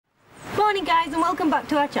morning guys and welcome back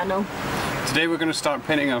to our channel. Today we're going to start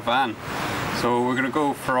painting our van. So we're going to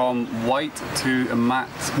go from white to a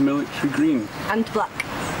matte military green. And black.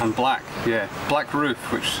 And black, yeah. Black roof,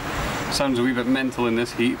 which sounds a wee bit mental in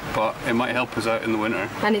this heat, but it might help us out in the winter.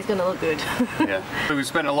 And it's going to look good. Yeah. So we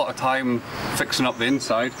spent a lot of time fixing up the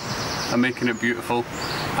inside and making it beautiful.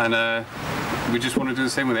 And we just want to do the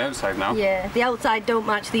same with the outside now. Yeah, the outside don't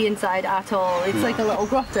match the inside at all. It's like a little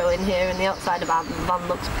grotto in here and the outside of our van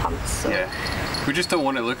looks pants. So. Yeah. We just don't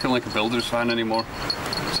want it looking like a builder's van anymore.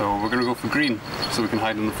 So we're going to go for green so we can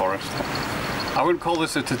hide in the forest. I wouldn't call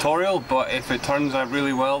this a tutorial, but if it turns out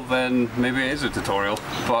really well then maybe it is a tutorial.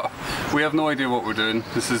 But we have no idea what we're doing.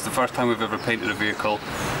 This is the first time we've ever painted a vehicle,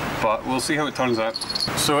 but we'll see how it turns out.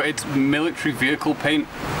 So it's military vehicle paint,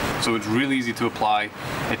 so it's really easy to apply.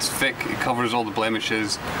 It's thick, it covers all the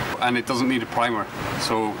blemishes, and it doesn't need a primer.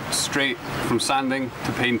 So straight from sanding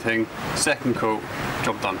to painting, second coat,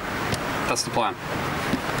 job done. That's the plan.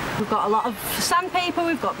 We've got a lot of sandpaper,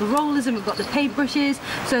 we've got the rollers and we've got the paintbrushes.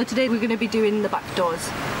 So today we're going to be doing the back doors.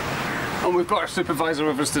 And we've got our supervisor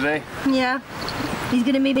with us today. Yeah, he's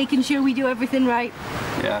going to be making sure we do everything right.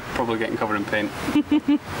 Yeah, probably getting covered in paint.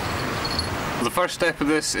 The first step of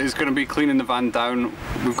this is going to be cleaning the van down.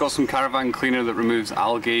 We've got some caravan cleaner that removes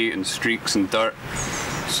algae and streaks and dirt.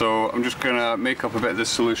 So I'm just going to make up a bit of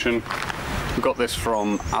this solution. We've got this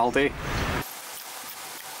from Aldi.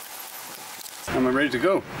 And we're ready to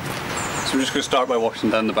go. So we're just going to start by washing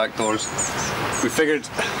down the back doors. We figured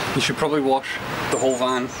you should probably wash the whole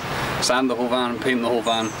van, sand the whole van, and paint the whole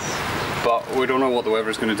van. But we don't know what the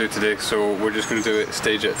weather's going to do today, so we're just going to do it a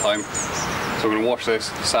stage at a time. So we're going to wash this,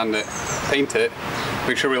 sand it, paint it,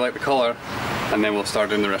 make sure we like the colour, and then we'll start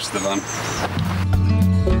doing the rest of the van.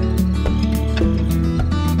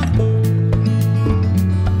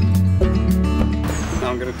 Now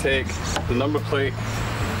I'm going to take the number plate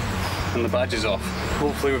and the badges off,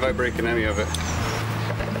 hopefully without breaking any of it.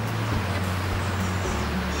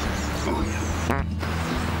 Oh, yeah.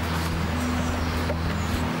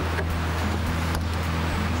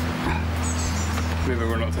 Maybe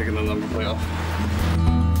we're not taking the number plate off.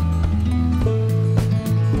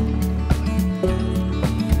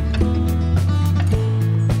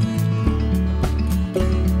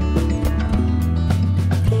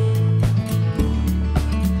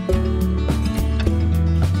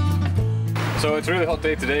 So it's a really hot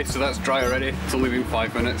day today, so that's dry already. It's only been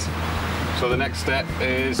 5 minutes. So the next step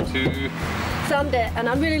is to sand it, and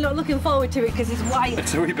I'm really not looking forward to it because it's white.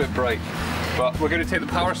 It's a wee bit bright. But we're going to take the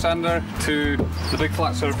power sander to the big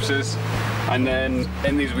flat surfaces, and then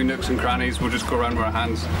in these wee nooks and crannies we'll just go around with our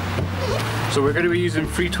hands. So we're going to be using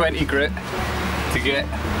 320 grit to get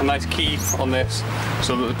a nice key on this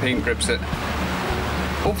so that the paint grips it.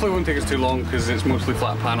 Hopefully it won't take us too long because it's mostly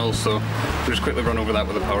flat panels, so we'll just quickly run over that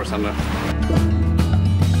with a power sander.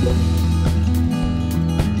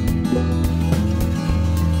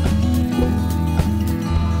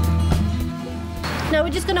 Now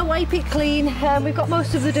we're just going to wipe it clean. We've got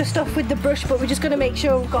most of the dust off with the brush, but we're just going to make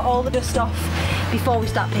sure we've got all the dust off before we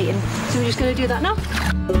start painting. So we're just going to do that now.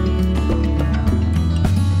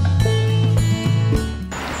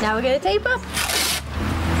 Now we're going to tape up.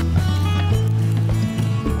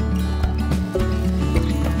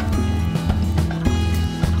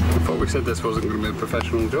 I thought we said this wasn't going to be a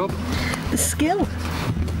professional job. The skill.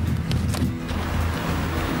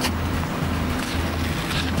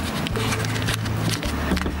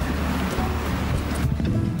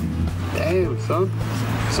 Damn, son.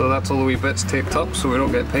 So that's all the wee bits taped up so we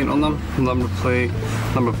don't get paint on them. Number plate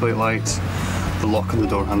lights, the lock and the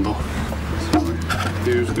door handle. So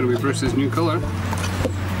here's going to be Bruce's new colour.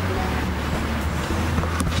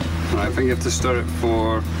 Right, I think you have to stir it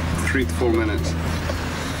for 3 to 4 minutes.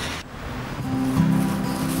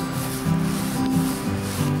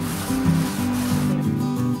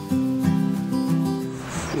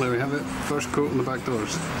 There we have it, first coat on the back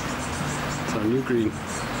doors. It's our new green.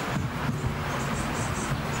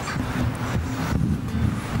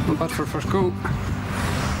 Not bad for a first coat.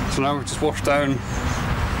 So now we've just washed down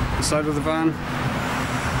the side of the van.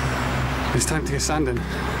 It's time to get sanding.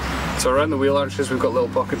 So around the wheel arches we've got little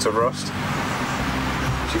pockets of rust.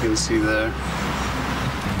 As you can see there.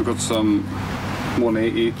 We've got some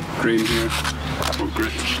 180 grain here. Or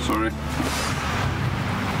grit, sorry.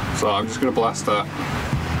 So I'm just going to blast that.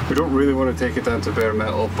 We don't really want to take it down to bare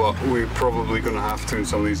metal, but we're probably going to have to in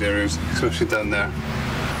some of these areas, especially down there.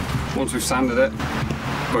 Once we've sanded it,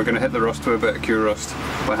 we're going to hit the rust with a bit of cure rust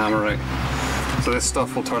by Hammerite. So this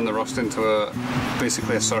stuff will turn the rust into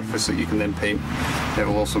basically a surface that you can then paint. It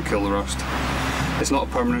will also kill the rust. It's not a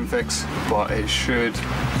permanent fix, but it should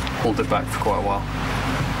hold it back for quite a while.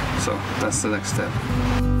 So that's the next step.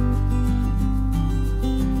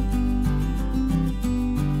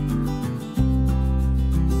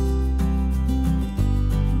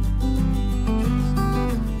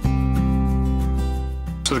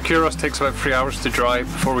 So the cure rust takes about 3 hours to dry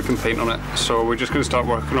before we can paint on it. So we're just going to start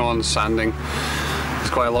working on sanding. There's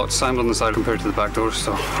quite a lot of sand on the side compared to the back doors,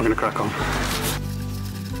 so we're going to crack on.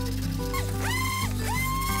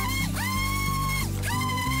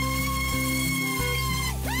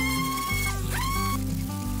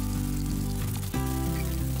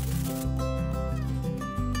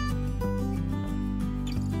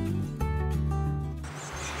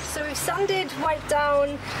 So we've sanded, wiped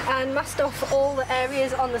down and masked off all the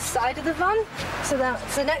areas on the side of the van.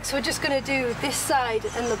 So next we're just going to do this side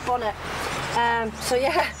and the bonnet. So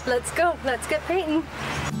yeah, let's go, let's get painting.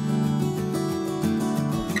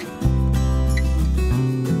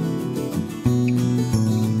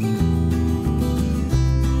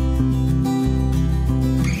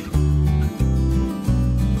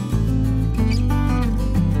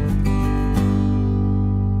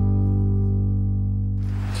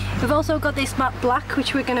 We've also got this matte black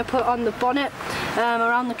which we're going to put on the bonnet,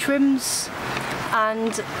 around the trims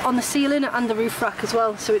and on the ceiling and the roof rack as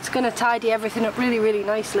well, so it's going to tidy everything up really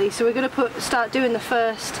nicely. So we're going to start doing the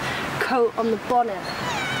first coat on the bonnet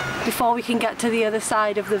before we can get to the other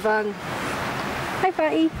side of the van. Hi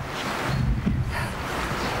Fatty!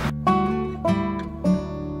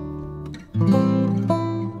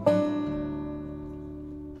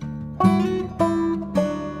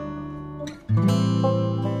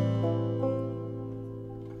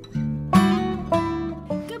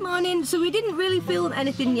 So we didn't really film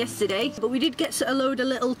anything yesterday, but we did get a load of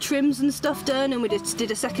little trims and stuff done, and we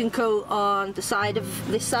did a second coat on the side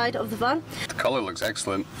of this side of the van. The colour looks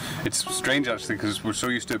excellent. It's strange actually because we're so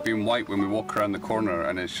used to it being white when we walk around the corner,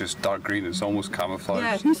 and it's just dark green. It's almost camouflage.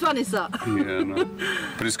 Yeah, whose van is that? Yeah, no.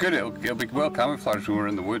 But it's good. It'll be well camouflaged when we're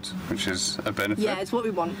in the woods, which is a benefit. Yeah, it's what we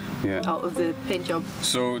want out of the paint job.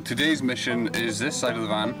 So today's mission is this side of the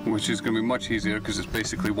van, which is going to be much easier because it's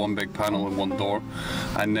basically one big panel and one door,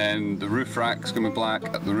 and then the roof rack's going to be black,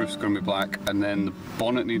 the roof's going to be black, and then the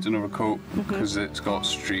bonnet needs another coat because it's got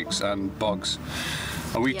streaks and bugs.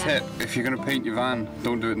 A wee tip, if you're going to paint your van,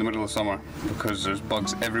 don't do it in the middle of summer because there's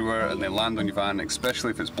bugs everywhere and they land on your van, especially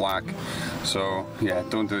if it's black. So yeah,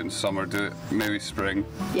 don't do it in summer, do it maybe spring.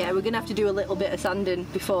 Yeah, we're going to have to do a little bit of sanding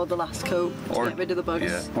before the last coat to get rid of the bugs.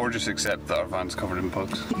 Yeah, or just accept that our van's covered in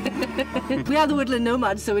bugs. We are the woodland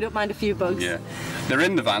nomads, so we don't mind a few bugs. Yeah, they're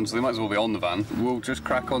in the van, so they might as well be on the van. We'll just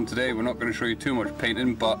crack on today. We're not going to show you too much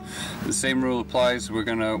painting, but the same rule applies. We're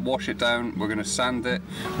going to wash it down, we're going to sand it,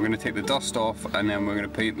 we're going to take the dust off, and then we're going to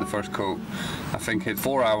paint the first coat. I think it's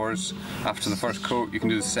 4 hours after the first coat you can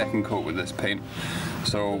do the second coat with this paint.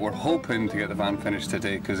 So we're hoping to get the van finished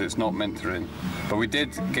today because it's not meant to rain. But we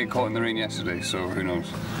did get caught in the rain yesterday, so who knows?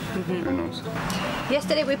 Who knows?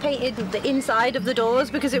 Yesterday we painted the inside of the doors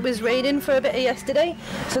because it was raining for a bit of yesterday.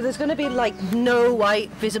 So there's going to be like no white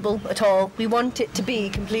visible at all. We want it to be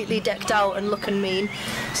completely decked out and looking mean.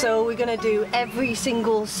 So we're going to do every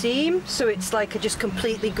single seam so it's like a just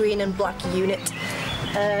completely green and black unit.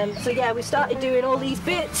 So yeah, we started doing all these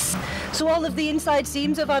bits. So all of the inside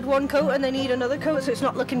seams have had one coat and they need another coat, so it's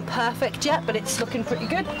not looking perfect yet, but it's looking pretty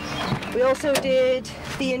good. We also did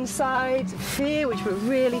the inside here, which we're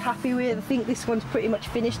really happy with. I think this one's pretty much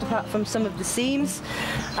finished apart from some of the seams.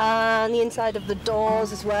 And the inside of the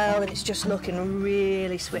doors as well, and it's just looking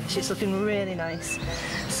really swish. It's looking really nice.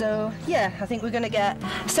 So yeah, I think we're going to get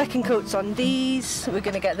second coats on these. We're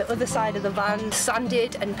going to get the other side of the van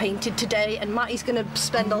sanded and painted today, and Matty's going to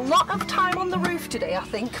spend a lot of time on the roof today, I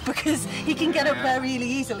think, because he can get up there really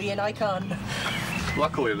easily and I can't.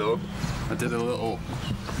 Luckily though, I did a little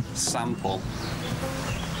sample.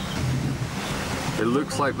 It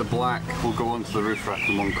looks like the black will go onto the roof rack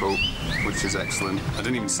in one coat, which is excellent. I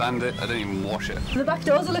didn't even sand it, I didn't even wash it. The back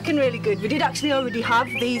doors are looking really good. We did actually already have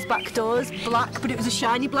these back doors black, but it was a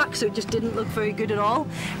shiny black, so it just didn't look very good at all.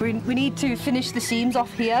 We need to finish the seams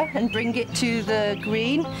off here and bring it to the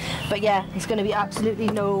green, but yeah, it's going to be absolutely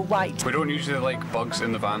no white. We don't usually like bugs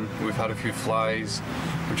in the van. We've had a few flies,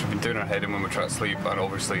 which have been doing our head in when we try to sleep, and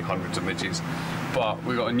obviously hundreds of midges. But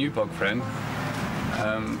we got a new bug friend.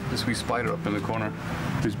 This wee spider up in the corner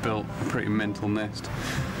who's built a pretty mental nest.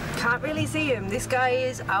 Can't really see him. This guy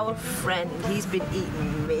is our friend. He's been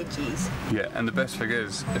eating midges. Yeah, and the best thing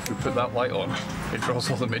is, if we put that light on, it draws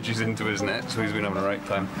all the midges into his net, so he's been having a right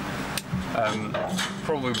time.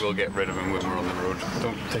 Probably will get rid of him when we're on the road.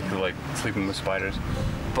 Don't particularly like sleeping with spiders.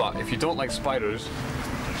 But if you don't like spiders,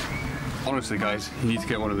 Honestly guys, you need to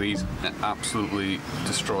get one of these. It absolutely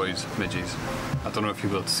destroys midges. I don't know if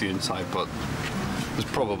you'll be able to see inside, but there's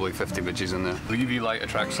probably 50 midges in there. The UV light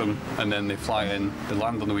attracts them, and then they fly in, they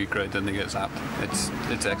land on the wheat grid, and they get zapped. It's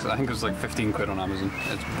excellent. I think it was like 15 quid on Amazon.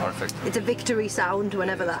 It's perfect. It's a victory sound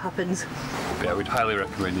whenever that happens. But yeah, we'd highly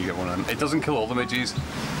recommend you get one of them. It doesn't kill all the midges,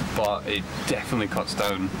 but it definitely cuts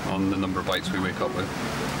down on the number of bites we wake up with.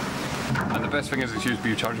 And the best thing is it's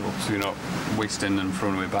USB rechargeable, so you're not wasting and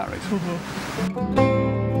throwing away batteries.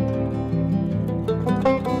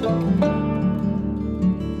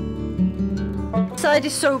 The side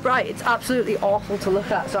is so bright, it's absolutely awful to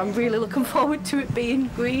look at, so I'm really looking forward to it being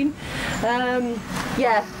green.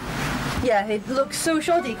 Yeah, it looks so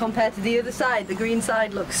shoddy compared to the other side. The green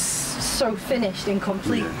side looks so finished and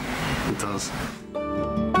complete. Yeah, it does.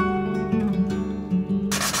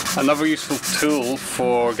 Another useful tool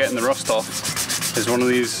for getting the rust off is one of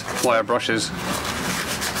these wire brushes.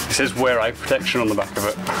 It says wear eye protection on the back of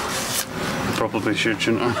it. I probably should,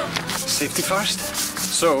 shouldn't I? Safety first.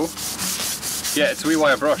 So, yeah, it's a wee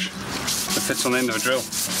wire brush that fits on the end of a drill,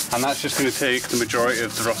 and that's just going to take the majority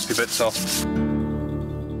of the rusty bits off.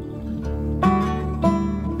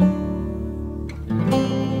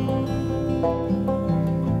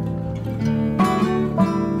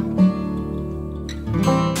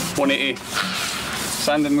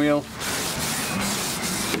 Sanding wheel.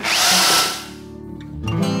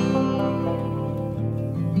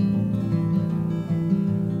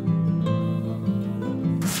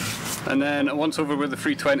 And then once over with the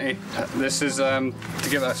 320, this is to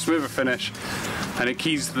give it a smoother finish, and it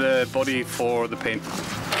keys the body for the paint.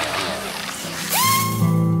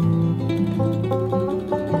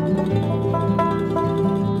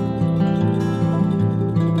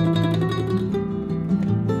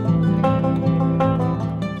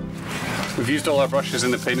 We've used all our brushes in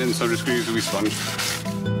the painting, so I'm just going to use a wee sponge.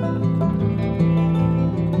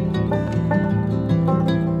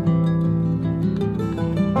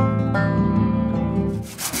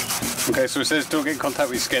 Okay, so it says don't get in contact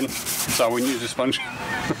with your skin, so I wouldn't use a sponge.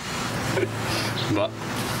 But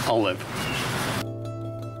I'll live.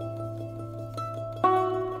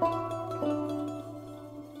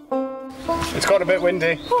 It's got a bit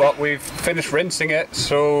windy, but we've finished rinsing it,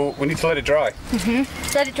 so we need to let it dry.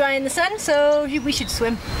 Let it dry in the sun, so we should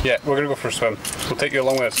swim. Yeah, we're going to go for a swim. We'll take you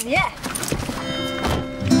along with us. Yeah.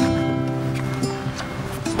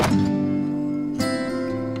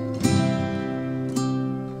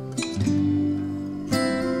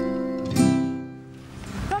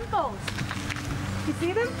 Crumples. You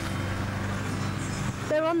see them?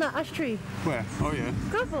 They're on that ash tree. Where? Oh yeah.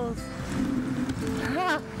 Crumples.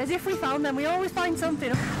 As if we found them. We always find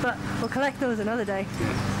something, but we'll collect those another day.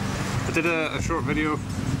 Yeah. I did a short video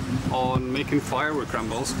on making firewood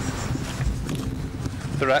crumbles.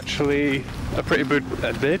 They're actually a pretty good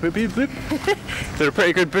they're a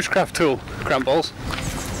pretty good bushcraft tool, crumbles.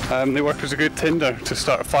 They work as a good tinder to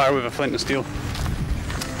start a fire with a flint and steel.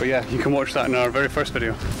 But yeah, you can watch that in our very first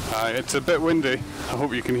video. It's a bit windy. I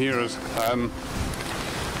hope you can hear us.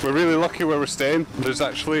 We're really lucky where we're staying. There's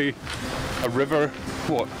actually a river,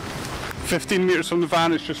 what, 15 metres from the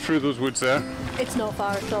van. It's just through those woods there. It's not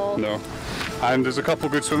far at all. No. And there's a couple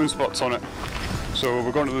good swimming spots on it. So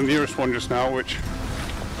we're going to the nearest one just now, which,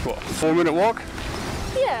 what, 4-minute walk?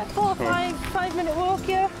 Yeah, 5-minute walk,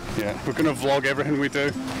 yeah. Yeah, we're going to vlog everything we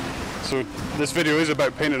do. So this video is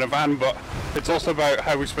about painting a van, but it's also about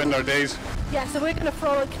how we spend our days. Yeah, so we're going to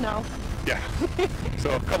frolic now. Yeah.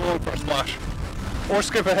 So come along for a splash. Or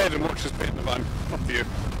skip ahead and watch us paint the van. Up to you.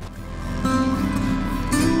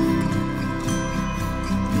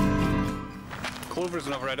 Clover's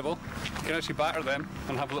another edible. You can actually batter them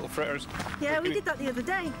and have little fritters. Yeah, we did that the other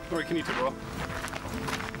day. Or you can eat it raw.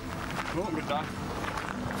 Oh, good that.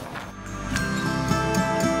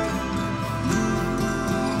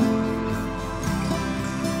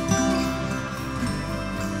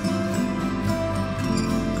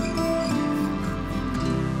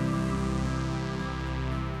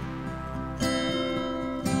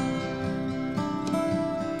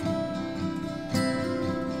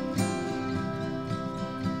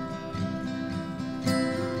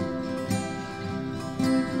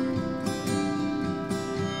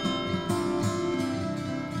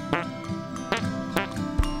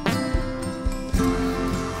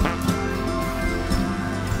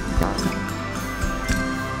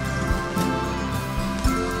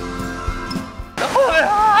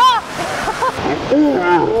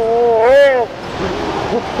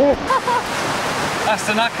 That's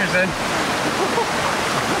the knackers then.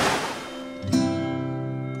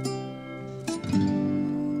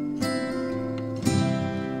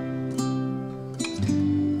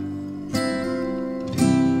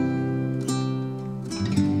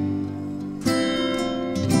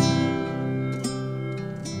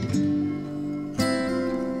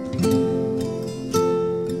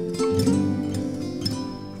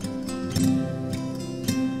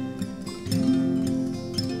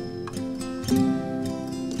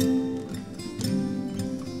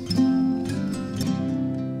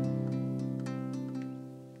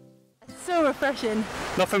 refreshing.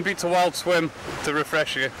 Nothing beats a wild swim to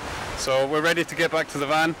refresh you. So we're ready to get back to the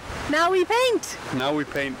van. Now we paint. Now we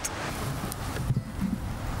paint.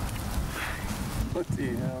 What the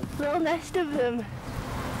hell? Little nest of them.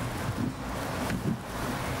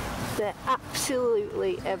 They're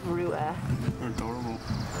absolutely everywhere. They're adorable.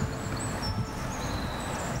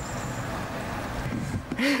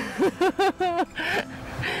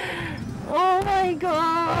 Oh my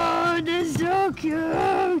god, they're so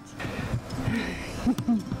cute!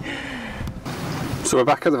 So we're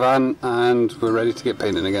back at the van and we're ready to get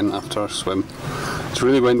painting again after our swim. It's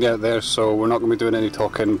really windy out there, so we're not going to be doing any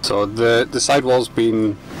talking. So the sidewall's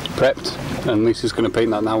been prepped and Lisa's going to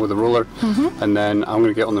paint that now with a roller, and then I'm going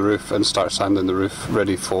to get on the roof and start sanding the roof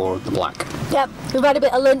ready for the black. Yep, we've had a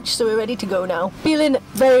bit of lunch, so we're ready to go now. Feeling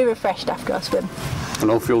very refreshed after our swim. And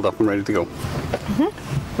all fueled up and ready to go.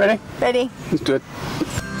 Ready? Ready. Let's do it.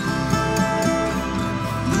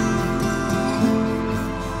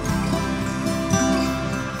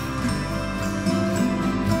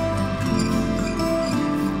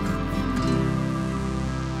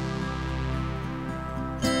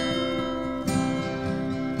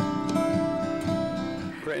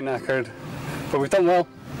 Pretty knackered, but we've done well.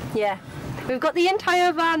 Yeah. We've got the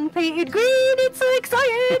entire van painted green, it's so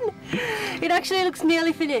exciting! It actually looks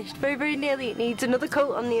nearly finished, very, very nearly. It needs another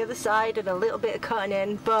coat on the other side and a little bit of cutting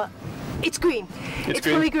in, but it's green. It's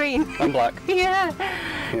green. Fully green. And black. Yeah.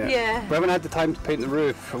 Yeah. We haven't had the time to paint the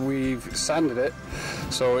roof. We've sanded it,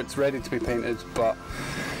 so it's ready to be painted, but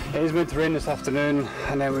it is meant to rain this afternoon,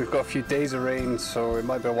 and then we've got a few days of rain, so it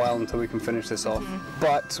might be a while until we can finish this off.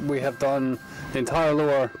 But we have done the entire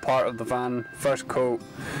lower part of the van, first coat,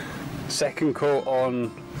 second coat on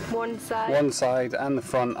one side and the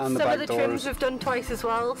front and the back doors. Some of the trims we've done twice as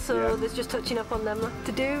well, so there's just touching up on them left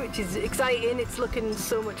to do, which is exciting. It's looking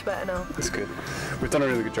so much better now. It's good. We've done a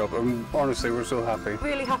really good job, and honestly we're so happy.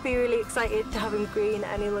 Really happy, really excited to have him green,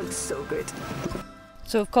 and he looks so good.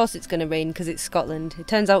 So of course it's going to rain because it's Scotland. It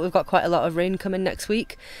turns out we've got quite a lot of rain coming next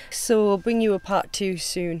week, so we'll bring you a part 2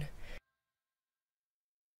 soon.